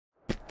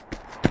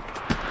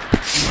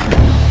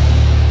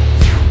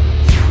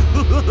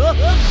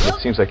It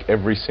seems like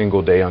every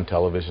single day on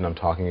television I'm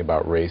talking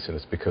about race, and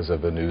it's because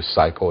of the news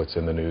cycle. It's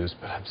in the news,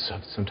 but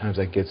sometimes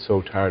I get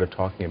so tired of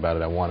talking about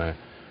it. I want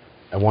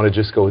to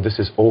just go, this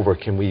is over.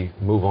 Can we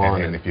move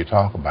on? And if you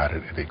talk about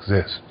it, it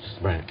exists.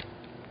 Right.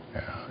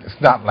 Yeah.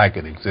 It's not like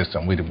it exists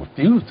and we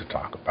refuse to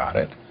talk about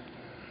it,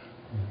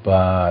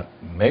 but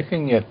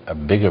making it a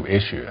bigger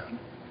issue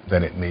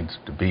than it needs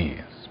to be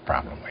is a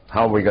problem.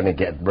 How are we going to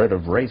get rid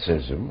of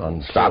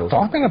racism? Stop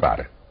talking about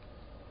it.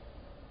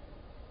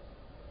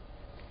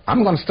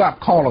 I'm going to stop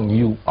calling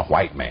you a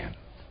white man.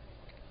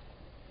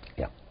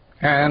 Yeah.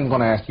 And I'm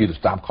going to ask you to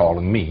stop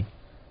calling me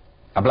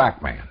a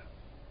black man.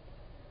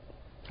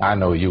 I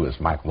know you as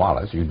Mike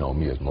Wallace. You know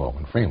me as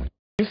Morgan Freeman.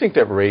 Do you think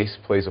that race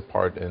plays a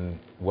part in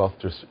wealth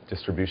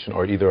distribution,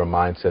 or either a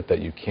mindset that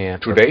you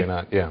can't? Today? Or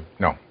not? Yeah.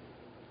 No.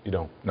 You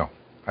don't? No,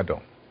 I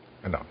don't.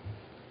 I don't.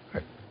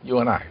 You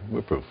and I,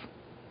 we're proof.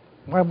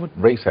 Why would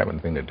race have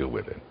anything to do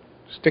with it?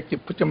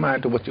 Put your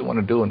mind to what you want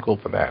to do and go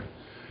for that.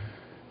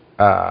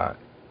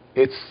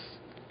 It's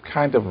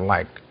kind of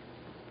like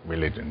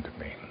religion to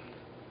me.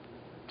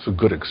 It's a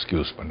good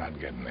excuse for not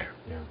getting there.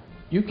 Yeah.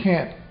 You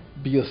can't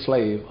be a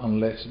slave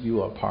unless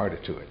you are party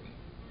to it.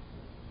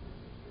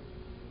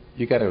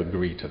 You got to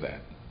agree to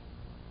that.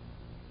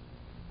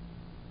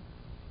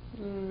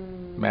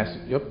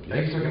 Yep.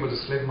 Are you talking about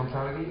the slave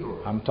mentality?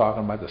 Or? I'm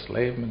talking about the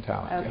slave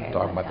mentality. Okay, I'm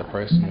talking about the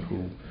person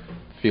who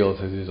feels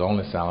that his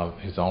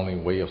only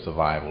way of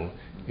survival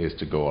is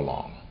to go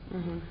along.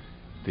 Mm-hmm.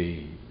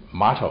 The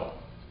motto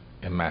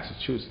in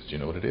Massachusetts, you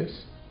know what it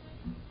is?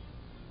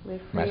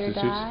 Live free Massachusetts,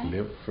 or die?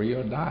 live free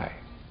or die.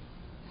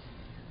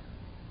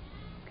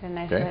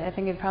 Okay. I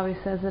think it probably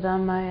says it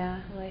on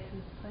my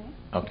license plate.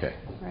 Okay.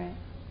 Right.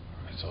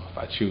 So if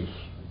I choose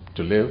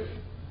to live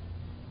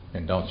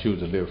and don't choose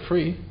to live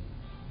free,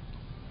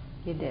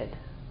 You did.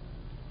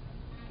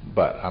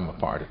 but I'm a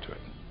party to it.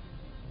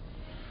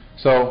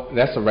 So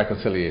that's a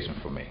reconciliation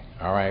for me,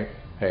 all right?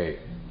 Hey,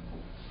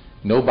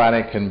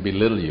 nobody can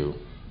belittle you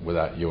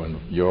without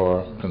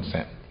your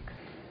consent.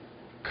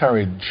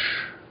 Courage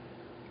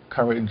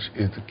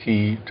is the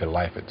key to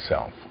life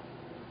itself.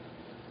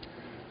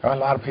 There are a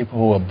lot of people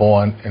who are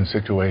born in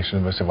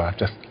situations where they say, well,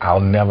 I'll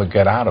never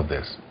get out of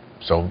this,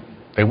 so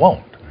they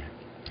won't.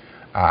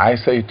 I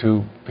say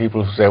to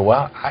people who say,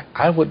 well,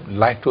 I would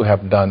like to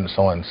have done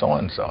so and so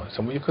and so.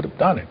 So, well, you could have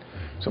done it.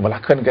 So, well, I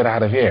couldn't get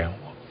out of here.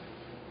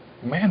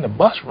 Man, the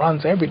bus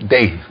runs every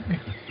day.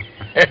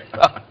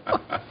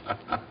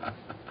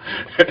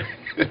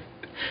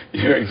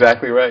 You're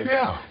exactly right.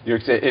 Yeah.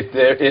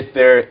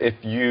 If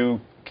you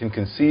can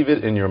conceive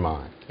it in your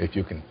mind, if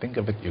you can think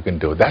of it, you can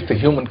do it. That's the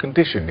human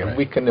condition. If Right.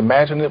 we can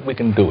imagine it, we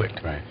can do it.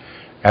 Right.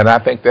 And I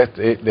think that's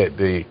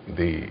the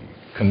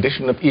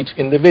condition of each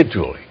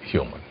individual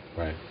human.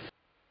 Right.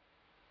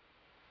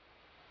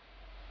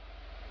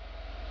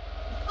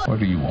 What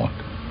do you want?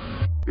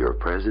 Your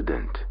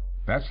president.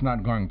 That's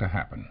not going to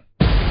happen.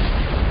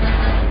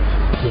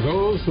 To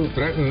those who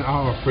threaten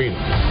our freedom,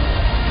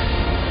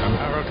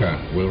 America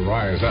will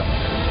rise up.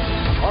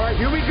 All right,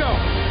 here we go.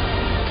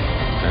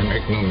 And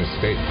make no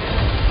mistake,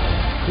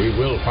 we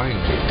will find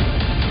you.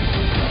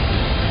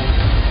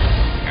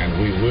 And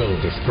we will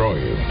destroy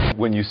you.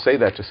 When you say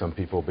that to some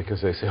people,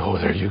 because they say, oh,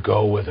 there you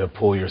go with a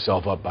pull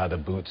yourself up by the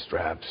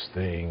bootstraps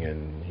thing,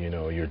 and, you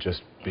know, you're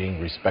just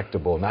being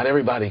respectable. Not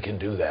everybody can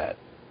do that.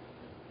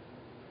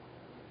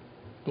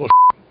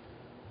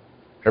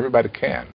 Everybody can.